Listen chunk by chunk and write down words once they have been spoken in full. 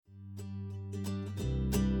Hello,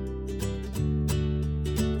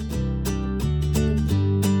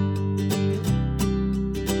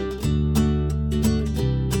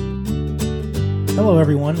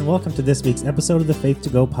 everyone, and welcome to this week's episode of the Faith to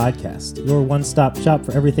Go podcast, your one-stop shop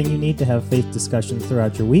for everything you need to have faith discussions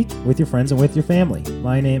throughout your week with your friends and with your family.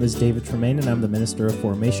 My name is David Tremaine, and I'm the Minister of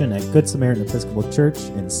Formation at Good Samaritan Episcopal Church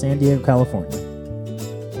in San Diego, California.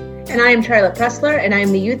 And I am Charlotte Pressler, and I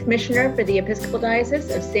am the Youth Missioner for the Episcopal Diocese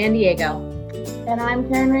of San Diego. And I'm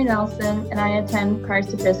Karen Ray Nelson, and I attend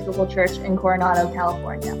Christ Episcopal Church in Coronado,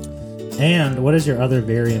 California. And what is your other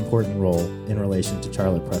very important role in relation to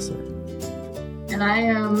Charlotte Pressler? And I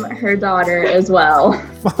am her daughter as well.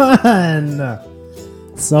 Fun!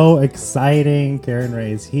 So exciting. Karen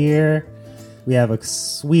Ray's here. We have a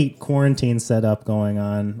sweet quarantine setup going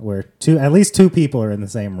on where at least two people are in the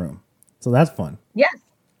same room. So that's fun.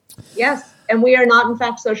 Yes. And we are not, in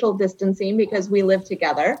fact, social distancing because we live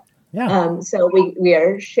together. Yeah. So we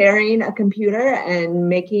are sharing a computer and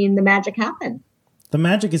making the magic happen. The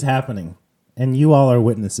magic is happening, and you all are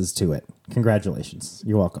witnesses to it. Congratulations.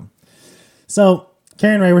 You're welcome. So,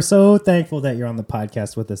 Karen Ray, we're so thankful that you're on the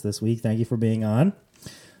podcast with us this week. Thank you for being on.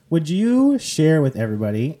 Would you share with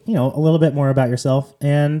everybody, a little bit more about yourself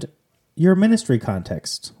and your ministry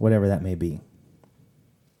context, whatever that may be?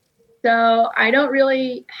 So I don't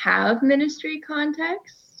really have ministry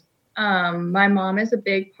context. My mom is a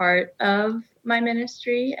big part of my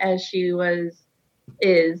ministry, as she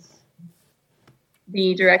is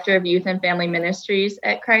the director of youth and family ministries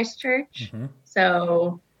at Christ Church. Mm-hmm.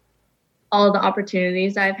 So all the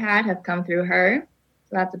opportunities I've had have come through her.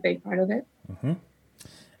 So that's a big part of it. Mm-hmm.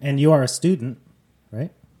 And you are a student, right?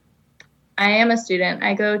 I am a student.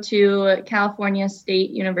 I go to California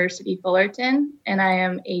State University, Fullerton, and I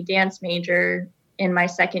am a dance major in my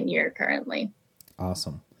second year currently.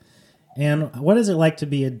 Awesome. And what is it like to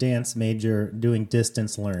be a dance major doing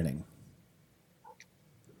distance learning?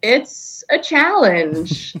 It's a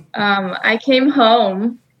challenge. I came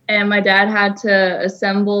home and my dad had to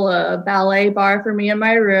assemble a ballet bar for me in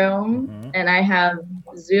my room. Mm-hmm. And I have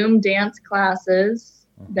Zoom dance classes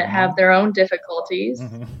that have their own difficulties,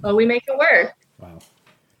 but we make it work. Wow.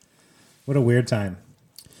 What a weird time.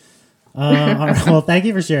 All right, well, thank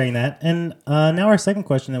you for sharing that. And now our second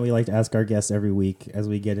question that we like to ask our guests every week as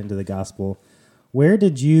we get into the gospel. Where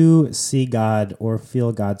did you see God or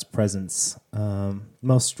feel God's presence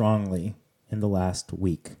most strongly in the last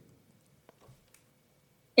week?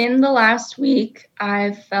 In the last week,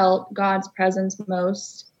 I felt God's presence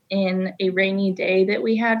most in a rainy day that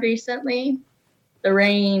we had recently. The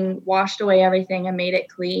rain washed away everything and made it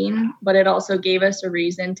clean, but it also gave us a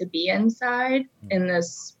reason to be inside in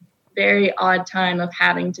this very odd time of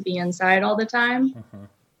having to be inside all the time.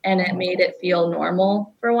 And it made it feel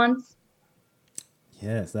normal for once.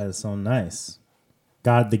 Yes, that is so nice.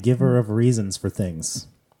 God, the giver of reasons for things.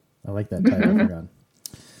 I like that title for God.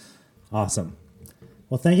 Awesome.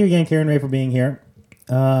 Well, thank you again, Karen Ray, for being here.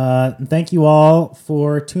 And thank you all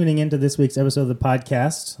for tuning into this week's episode of the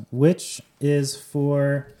podcast, which is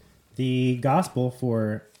for the gospel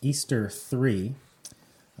for Easter 3,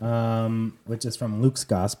 which is from Luke's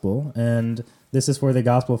gospel. And this is for the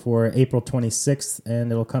gospel for April 26th,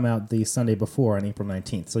 and it'll come out the Sunday before on April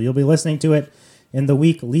 19th. So you'll be listening to it in the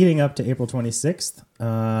week leading up to April 26th.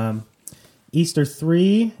 Easter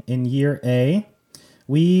 3 in year A.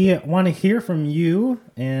 We want to hear from you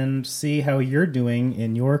and see how you're doing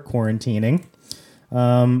in your quarantining.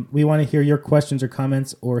 We want to hear your questions or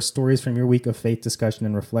comments or stories from your week of faith discussion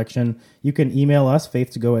and reflection. You can email us,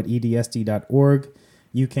 faith2go@edsd.org.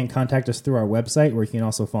 You can contact us through our website, where you can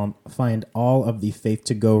also find all of the Faith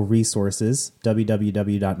to Go resources,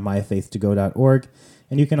 www.myfaith2go.org.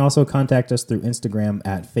 And you can also contact us through Instagram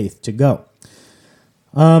 @faith2go.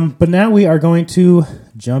 But now we are going to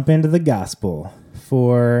jump into the gospel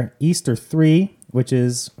for Easter 3, which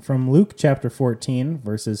is from Luke chapter 14,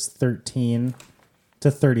 verses 13 to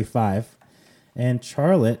 35. And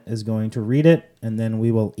Charlotte is going to read it, and then we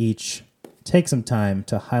will each take some time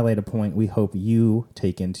to highlight a point we hope you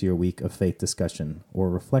take into your week of faith discussion or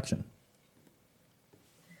reflection.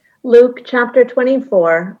 Luke chapter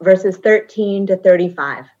 24, verses 13 to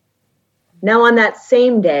 35. Now on that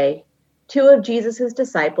same day, 2 of Jesus'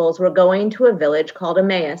 disciples were going to a village called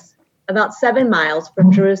Emmaus, about 7 miles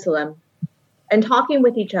from Jerusalem, and talking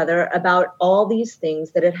with each other about all these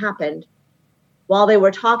things that had happened. While they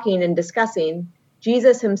were talking and discussing,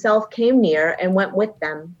 Jesus himself came near and went with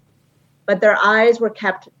them. But their eyes were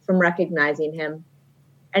kept from recognizing him.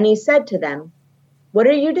 And he said to them, "What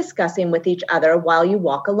are you discussing with each other while you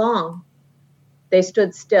walk along?" They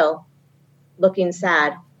stood still, looking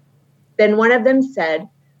sad. Then one of them said,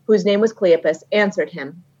 whose name was Cleopas, answered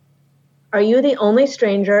him, "Are you the only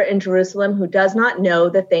stranger in Jerusalem who does not know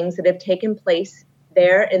the things that have taken place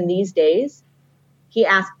there in these days?" He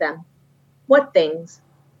asked them, "What things?"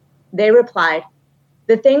 They replied,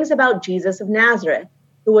 "The things about Jesus of Nazareth,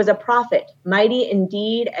 who was a prophet, mighty in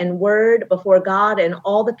deed and word before God and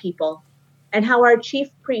all the people, and how our chief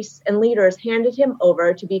priests and leaders handed him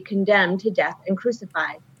over to be condemned to death and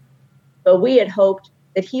crucified. But we had hoped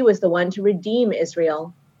that he was the one to redeem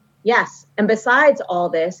Israel. Yes, and besides all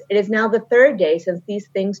this, it is now the third day since these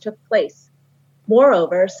things took place.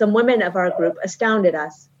 Moreover, some women of our group astounded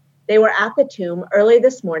us. They were at the tomb early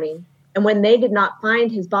this morning, and when they did not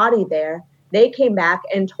find his body there, they came back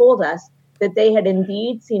and told us that they had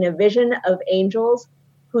indeed seen a vision of angels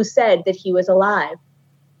who said that he was alive.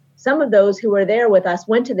 Some of those who were there with us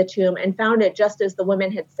went to the tomb and found it just as the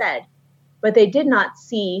women had said, but they did not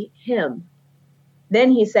see him."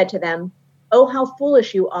 Then he said to them, "Oh, how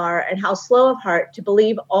foolish you are, and how slow of heart to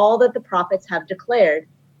believe all that the prophets have declared.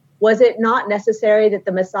 Was it not necessary that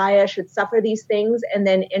the Messiah should suffer these things and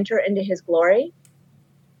then enter into his glory?"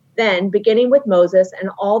 Then, beginning with Moses and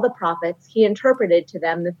all the prophets, he interpreted to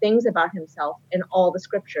them the things about himself in all the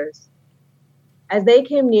scriptures. As they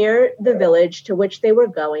came near the village to which they were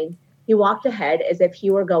going, he walked ahead as if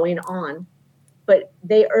he were going on. But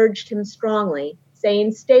they urged him strongly,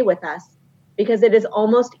 saying, "Stay with us, because it is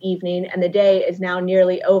almost evening and the day is now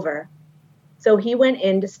nearly over." So he went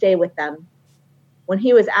in to stay with them. When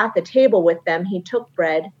he was at the table with them, he took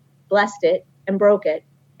bread, blessed it, and broke it,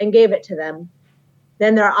 and gave it to them.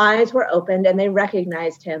 Then their eyes were opened and they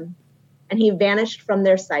recognized him, and he vanished from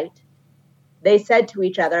their sight. They said to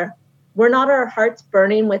each other, "Were not our hearts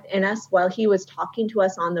burning within us while he was talking to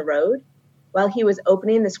us on the road, while he was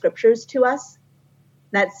opening the scriptures to us?"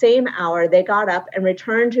 That same hour they got up and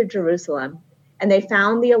returned to Jerusalem, and they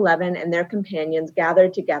found the 11 and their companions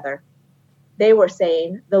gathered together. They were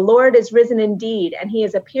saying, "The Lord is risen indeed, and he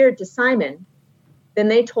has appeared to Simon." Then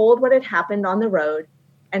they told what had happened on the road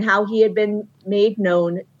and how he had been made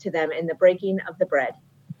known to them in the breaking of the bread.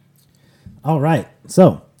 All right.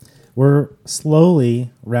 So we're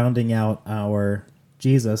slowly rounding out our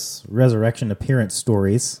Jesus resurrection appearance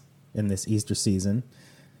stories in this Easter season.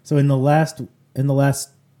 So in the last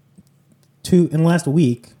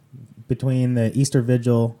week, between the Easter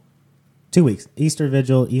Vigil, 2 weeks, Easter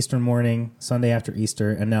Vigil, Easter morning, Sunday after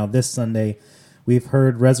Easter, and now this Sunday, we've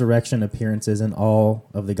heard resurrection appearances in all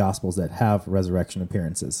of the Gospels that have resurrection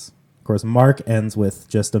appearances. Of course, Mark ends with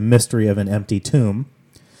just a mystery of an empty tomb.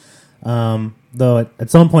 Though at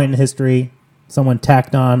some point in history, someone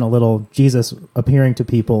tacked on a little Jesus appearing to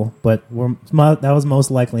people, but that was most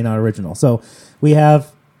likely not original. So we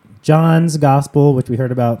have John's Gospel, which we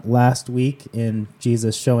heard about last week in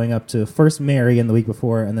Jesus showing up to first Mary in the week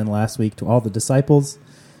before, and then last week to all the disciples.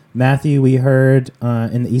 Matthew, we heard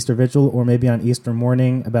in the Easter Vigil, or maybe on Easter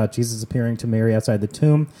morning, about Jesus appearing to Mary outside the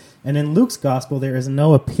tomb. And in Luke's Gospel, there is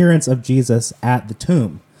no appearance of Jesus at the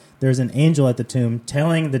tomb. There's an angel at the tomb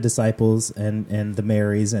telling the disciples and the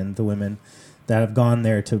Marys and the women that have gone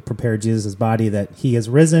there to prepare Jesus' body that he is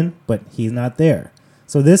risen, but he's not there.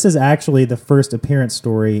 So this is actually the first appearance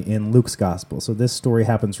story in Luke's Gospel. So this story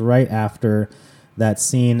happens right after that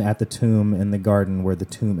scene at the tomb in the garden where the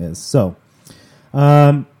tomb is. So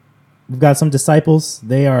we've got some disciples.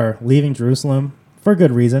 They are leaving Jerusalem for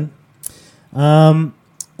good reason. And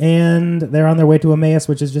they're on their way to Emmaus,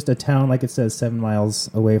 which is just a town, like it says, 7 miles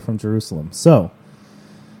away from Jerusalem. So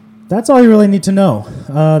that's all you really need to know.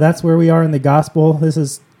 That's where we are in the gospel. This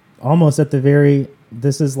is almost at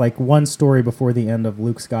this is like one story before the end of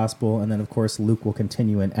Luke's Gospel. And then, of course, Luke will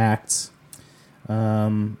continue in Acts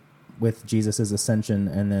with Jesus' ascension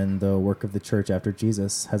and then the work of the church after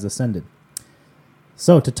Jesus has ascended.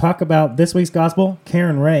 So to talk about this week's Gospel,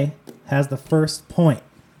 Karen Ray has the first point.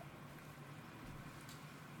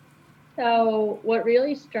 So what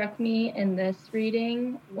really struck me in this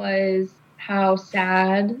reading was how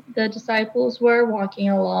sad the disciples were walking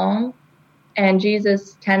along. And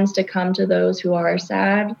Jesus tends to come to those who are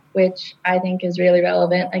sad, which I think is really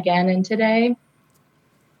relevant again in today.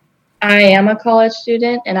 I am a college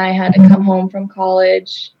student, and I had to come home from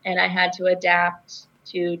college, and I had to adapt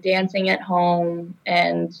to dancing at home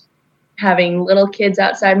and having little kids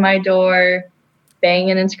outside my door,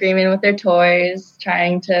 banging and screaming with their toys,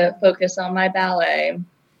 trying to focus on my ballet.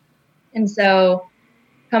 And so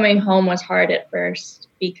coming home was hard at first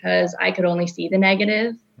because I could only see the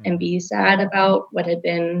negative and be sad about what had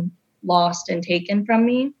been lost and taken from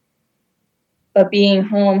me. But being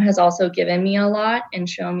home has also given me a lot and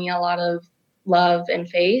shown me a lot of love and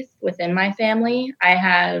faith within my family. I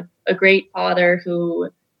have a great father who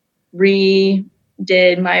rewrote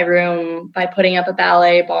did my room by putting up a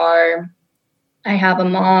ballet bar. I have a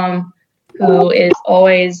mom who is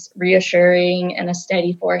always reassuring and a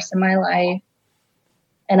steady force in my life.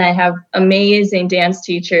 And I have amazing dance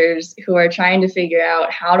teachers who are trying to figure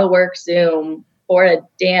out how to work Zoom for a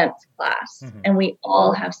dance class. Mm-hmm. And we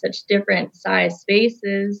all have such different size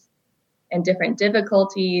spaces and different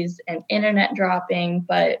difficulties and internet dropping,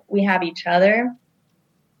 but we have each other.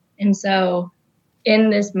 And so in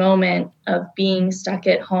this moment of being stuck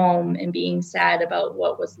at home and being sad about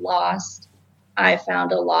what was lost, I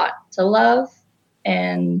found a lot to love,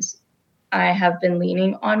 and I have been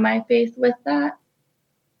leaning on my faith with that.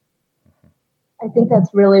 I think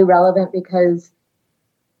that's really relevant because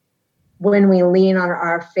when we lean on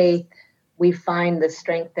our faith, we find the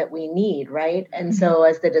strength that we need, right? And so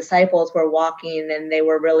as the disciples were walking and they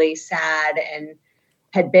were really sad and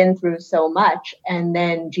had been through so much, and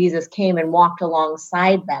then Jesus came and walked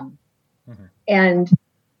alongside them. Mm-hmm. And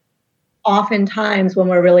oftentimes when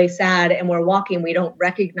we're really sad and we're walking, we don't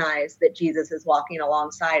recognize that Jesus is walking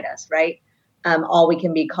alongside us, right? All we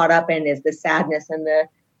can be caught up in is the sadness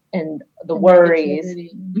and the worries.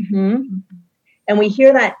 Mm-hmm. And we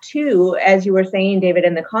hear that too, as you were saying, David,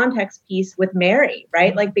 in the context piece with Mary,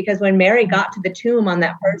 right? Like, because when Mary got to the tomb on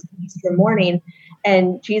that first Easter morning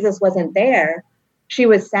and Jesus wasn't there, she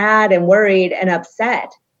was sad and worried and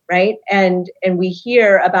upset, right? And we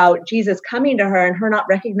hear about Jesus coming to her and her not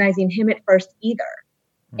recognizing him at first either.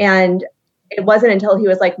 Mm-hmm. And it wasn't until he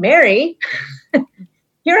was like, Mary,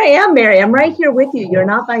 here I am, Mary. I'm right here with you. You're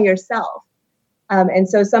not by yourself. And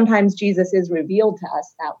so sometimes Jesus is revealed to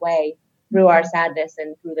us that way through our sadness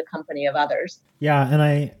and through the company of others. Yeah,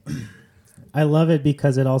 and I love it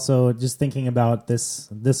because it also, just thinking about this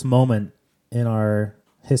moment in our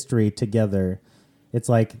history together, it's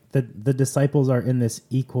like the disciples are in this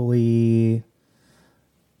equally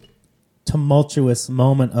tumultuous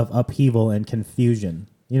moment of upheaval and confusion,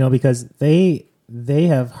 because they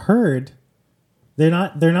have heard. They're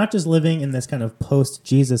not just living in this kind of post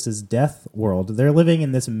Jesus's death world. They're living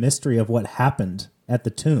in this mystery of what happened at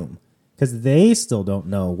the tomb, because they still don't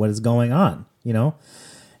know what is going on,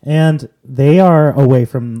 and they are away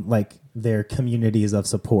from like their communities of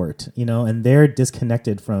support, and they're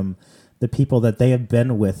disconnected from the people that they have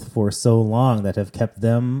been with for so long, that have kept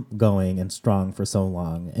them going and strong for so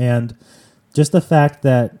long. And just the fact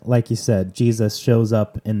that, like you said, Jesus shows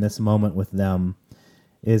up in this moment with them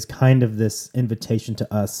is kind of this invitation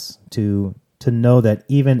to us to know that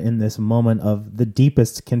even in this moment of the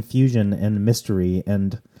deepest confusion and mystery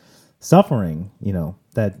and suffering,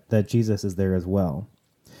 that Jesus is there as well.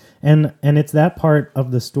 And it's that part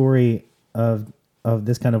of the story of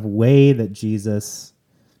this kind of way that Jesus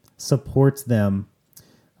supports them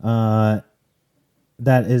that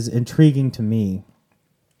is intriguing to me.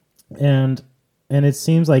 And it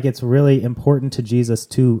seems like it's really important to Jesus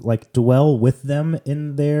to like dwell with them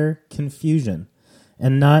in their confusion,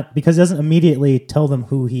 and not because he doesn't immediately tell them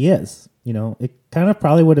who he is. It kind of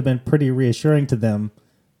probably would have been pretty reassuring to them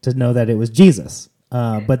to know that it was Jesus.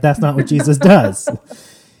 But that's not what Jesus does.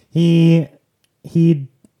 It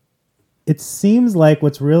seems like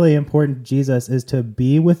what's really important to Jesus is to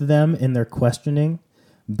be with them in their questioning,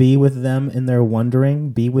 be with them in their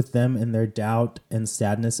wondering, be with them in their doubt and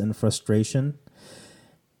sadness and frustration.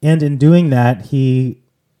 And in doing that, he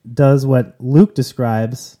does what Luke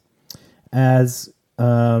describes as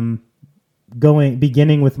beginning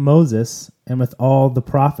with Moses and with all the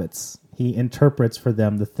prophets. He interprets for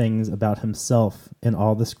them the things about himself in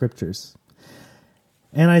all the scriptures.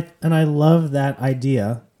 And I love that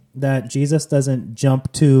idea that Jesus doesn't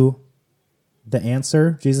jump to the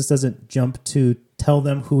answer. Jesus doesn't jump to tell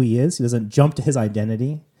them who he is. He doesn't jump to his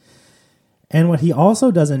identity. And what he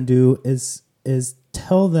also doesn't do is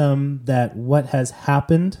tell them that what has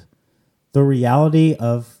happened, the reality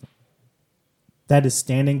of that is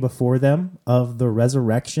standing before them, of the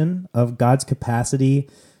resurrection, of God's capacity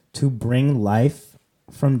to bring life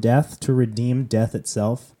from death, to redeem death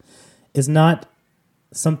itself, is not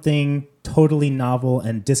something totally novel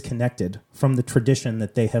and disconnected from the tradition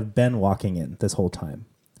that they have been walking in this whole time.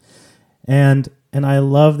 And I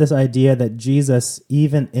love this idea that Jesus,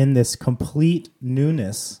 even in this complete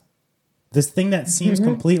newness, this thing that seems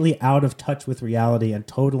completely out of touch with reality and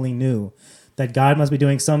totally new, that God must be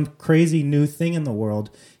doing some crazy new thing in the world,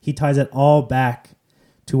 he ties it all back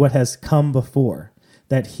to what has come before.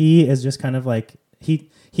 That he is just kind of like, he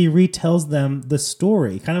retells them the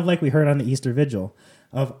story, kind of like we heard on the Easter Vigil,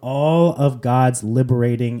 of all of God's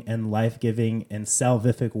liberating and life-giving and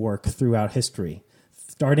salvific work throughout history,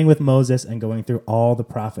 starting with Moses and going through all the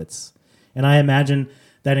prophets. And I imagine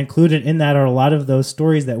that included in that are a lot of those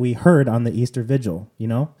stories that we heard on the Easter Vigil,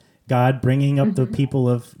 God bringing up the people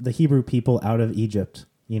of the Hebrew people out of Egypt,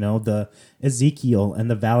 the Ezekiel and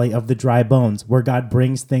the valley of the dry bones, where God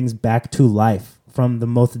brings things back to life from the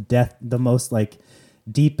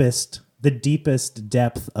deepest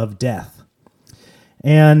depth of death.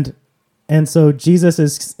 And so Jesus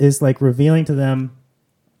is like revealing to them,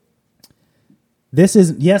 this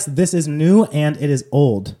is new and it is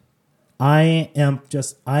old. I am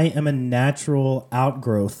a natural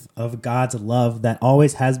outgrowth of God's love that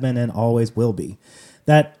always has been and always will be.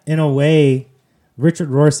 That in a way, Richard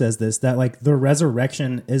Rohr says this, that like the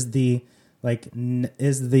resurrection is the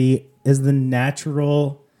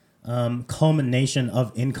natural culmination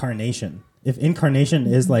of incarnation. If incarnation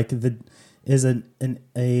is like an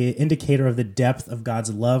indicator of the depth of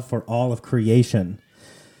God's love for all of creation,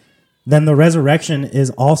 then the resurrection is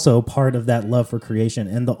also part of that love for creation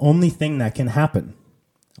and the only thing that can happen,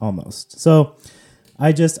 almost. So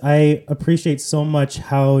I appreciate so much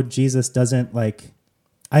how Jesus doesn't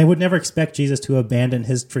I would never expect Jesus to abandon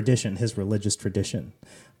his tradition, his religious tradition,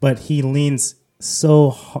 but he leans so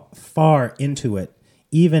far into it.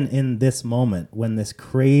 Even in this moment, when this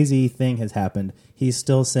crazy thing has happened, he's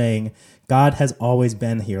still saying, God has always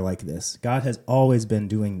been here like this. God has always been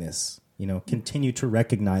doing this. Continue to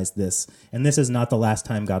recognize this. And this is not the last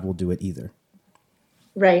time God will do it either.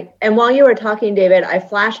 Right. And while you were talking, David, I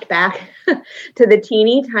flashed back to the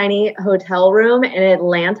teeny tiny hotel room in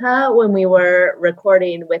Atlanta when we were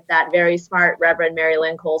recording with that very smart Reverend Mary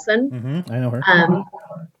Lynn Colson. Mm-hmm. I know her.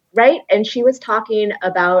 Right. And she was talking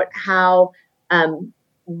about how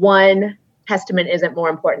one testament isn't more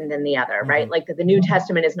important than the other, right? Like that the New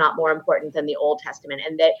Testament is not more important than the Old Testament.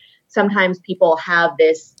 And that sometimes people have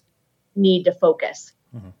this need to focus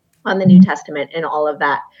on the New Testament and all of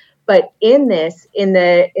that. But in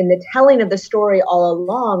the telling of the story all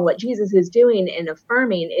along, what Jesus is doing and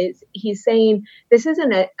affirming is he's saying, this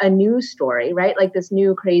isn't a new story, right? Like this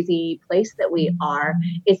new crazy place that we are.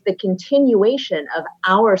 It's the continuation of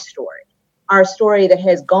our story that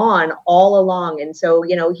has gone all along. And so,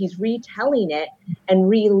 he's retelling it and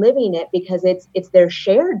reliving it because it's their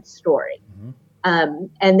shared story.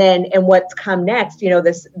 And what's come next,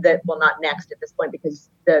 not next at this point because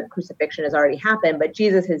the crucifixion has already happened, but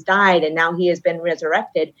Jesus has died and now he has been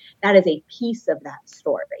resurrected. That is a piece of that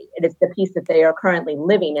story. It is the piece that they are currently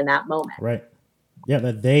living in that moment. Right. Yeah.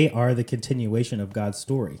 That they are the continuation of God's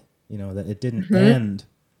story, that it didn't end,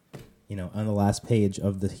 on the last page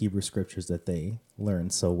of the Hebrew scriptures that they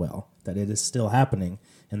learned so well, that it is still happening.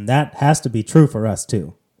 And that has to be true for us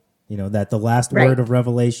too. That the last word of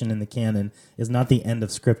Revelation in the canon is not the end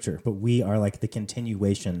of Scripture, but we are like the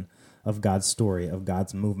continuation of God's story, of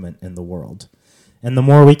God's movement in the world. And the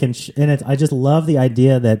more we can, I just love the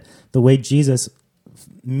idea that the way Jesus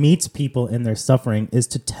meets people in their suffering is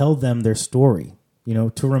to tell them their story,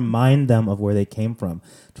 to remind them of where they came from,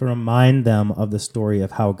 to remind them of the story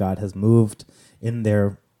of how God has moved in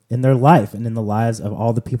their life and in the lives of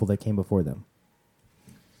all the people that came before them.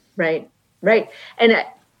 Right. And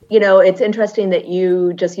it's interesting that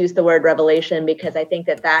you just used the word revelation because I think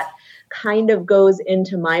that kind of goes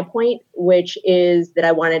into my point, which is that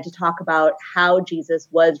I wanted to talk about how Jesus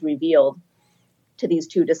was revealed to these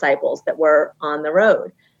two disciples that were on the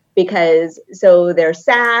road. Because so they're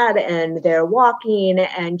sad and they're walking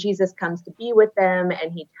and Jesus comes to be with them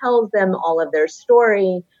and he tells them all of their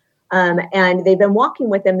story. And they've been walking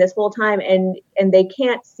with him this whole time and they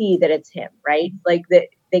can't see that it's him, right? Like that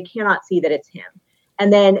they cannot see that it's him.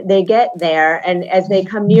 And then they get there, and as they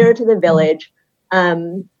come near to the village,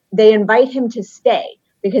 they invite him to stay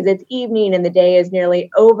because it's evening and the day is nearly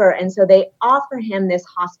over. And so they offer him this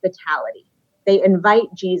hospitality. They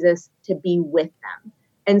invite Jesus to be with them.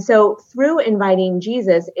 And so through inviting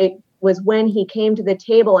Jesus, it was when he came to the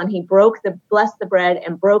table and he blessed the bread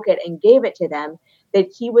and broke it and gave it to them that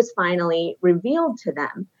he was finally revealed to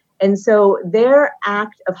them. And so their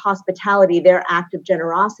act of hospitality, their act of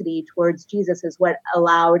generosity towards Jesus is what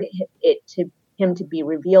allowed him to be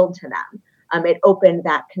revealed to them. It opened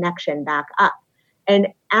that connection back up. And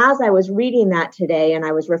as I was reading that today and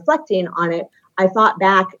I was reflecting on it, I thought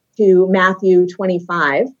back to Matthew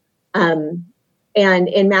 25. And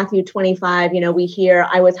in Matthew 25, we hear,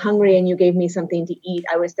 I was hungry and you gave me something to eat.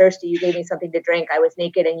 I was thirsty, you gave me something to drink. I was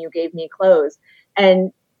naked and you gave me clothes.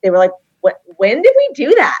 And they were like, when did we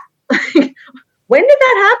do that? When did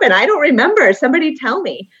that happen? I don't remember. Somebody tell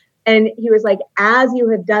me. And he was like, as you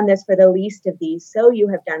have done this for the least of these, so you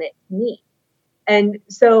have done it to me. And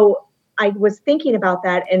so I was thinking about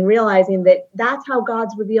that and realizing that that's how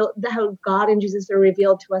how God and Jesus are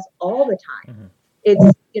revealed to us all the time. It's,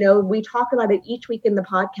 we talk about it each week in the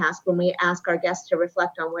podcast when we ask our guests to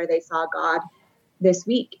reflect on where they saw God this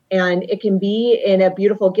week. And it can be in a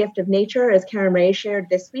beautiful gift of nature, as Karen Ray shared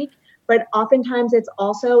this week, but oftentimes it's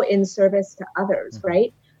also in service to others,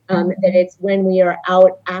 right? That it's when we are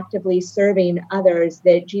out actively serving others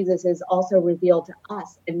that Jesus is also revealed to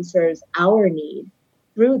us and serves our need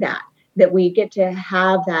through that we get to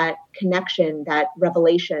have that connection, that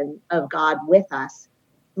revelation of God with us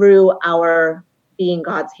through our being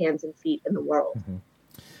God's hands and feet in the world. Mm-hmm.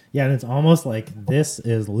 Yeah, and it's almost like this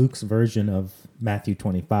is Luke's version of Matthew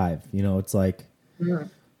 25. It's like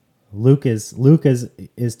Luke is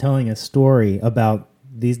telling a story about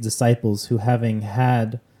these disciples who having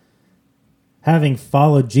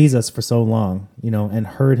followed Jesus for so long, and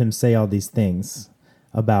heard him say all these things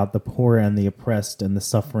about the poor and the oppressed and the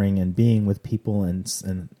suffering and being with people and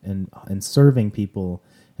serving people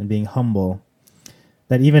and being humble,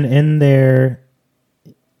 that even in their,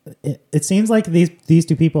 it seems like these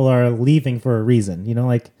two people are leaving for a reason.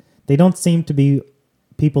 Like they don't seem to be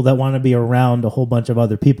people that want to be around a whole bunch of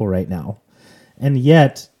other people right now, and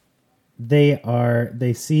yet they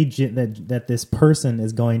see that this person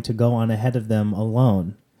is going to go on ahead of them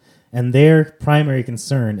alone, and their primary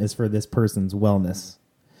concern is for this person's wellness.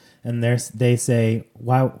 And they say,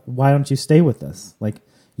 why don't you stay with us? Like,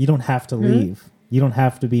 you don't have to leave. You don't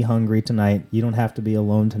have to be hungry tonight. You don't have to be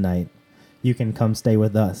alone tonight. You can come stay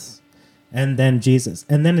with us. And then Jesus.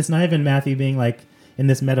 And then it's not even Matthew being like, in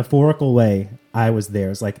this metaphorical way, I was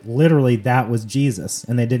there. It's like, literally, that was Jesus.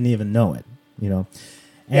 And they didn't even know it,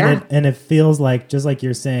 And it feels like, just like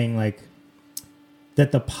you're saying, like,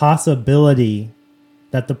 that the possibility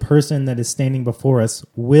that the person that is standing before us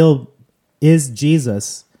is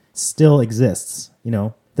Jesus still exists,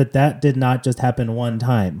 that did not just happen one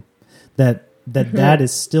time, that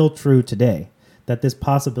is still true today, that this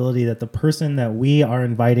possibility that the person that we are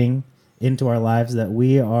inviting into our lives, that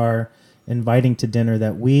we are inviting to dinner,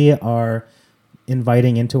 that we are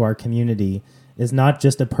inviting into our community is not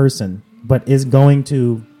just a person, but is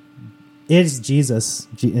Jesus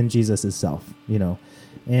in Jesus itself,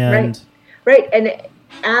 and right. And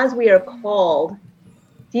as we are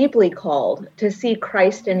deeply called to see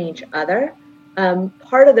Christ in each other,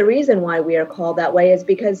 part of the reason why we are called that way is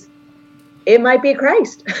because it might be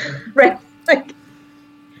Christ, right?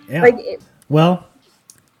 Well,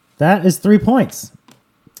 that is 3 points.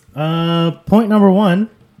 Point number 1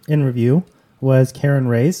 in review was Karen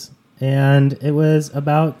Ray's, and it was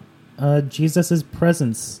about Jesus's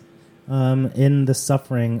presence in the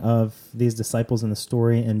suffering of these disciples in the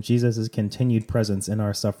story, and Jesus's continued presence in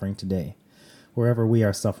our suffering today. Wherever we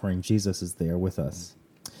are suffering, Jesus is there with us.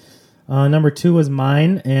 Number 2 was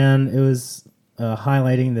mine, and it was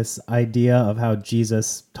highlighting this idea of how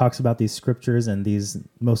Jesus talks about these scriptures and these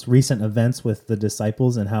most recent events with the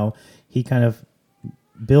disciples, and how he kind of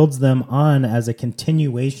builds them on as a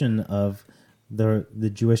continuation of the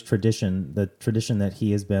Jewish tradition, the tradition that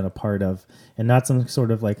he has been a part of, and not some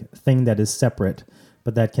sort of like thing that is separate,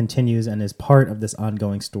 but that continues and is part of this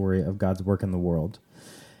ongoing story of God's work in the world.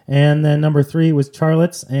 And then number 3 was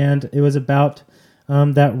Charlotte's, and it was about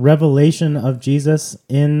that revelation of Jesus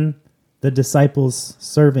in the disciples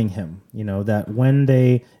serving him. That when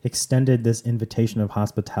they extended this invitation of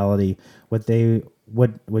hospitality, what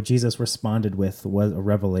Jesus responded with was a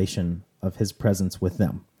revelation of his presence with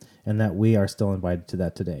them, and that we are still invited to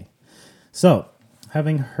that today. So,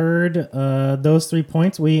 having heard those 3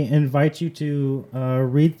 points, we invite you to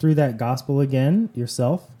read through that gospel again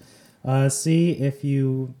yourself. See if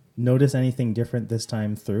you notice anything different this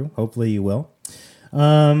time through. Hopefully you will.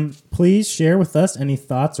 Please share with us any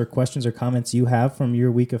thoughts or questions or comments you have from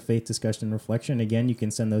your week of faith discussion and reflection. Again, you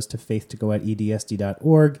can send those to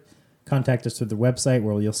faith2go@edsd.org. Contact us through the website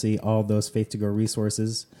where you'll see all those Faith to Go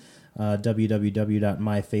resources,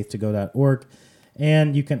 www.myfaith2go.org.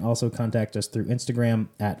 And you can also contact us through Instagram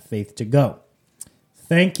 @faith2go.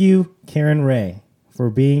 Thank you, Karen Ray, for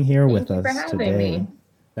being here with us today. Me.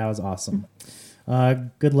 That was awesome.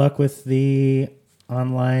 Good luck with the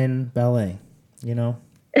online ballet. I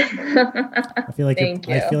feel like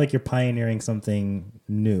I feel like you're pioneering something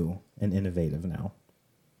new and innovative now.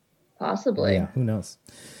 Possibly. Yeah, who knows?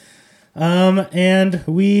 And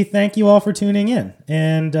we thank you all for tuning in.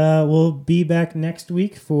 And we'll be back next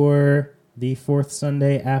week for the 4th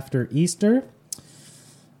Sunday after Easter.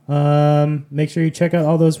 Make sure you check out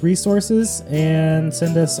all those resources and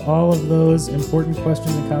send us all of those important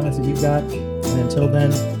questions and comments that you've got. And until then,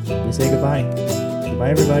 we say goodbye. Goodbye,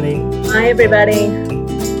 everybody. Bye, everybody.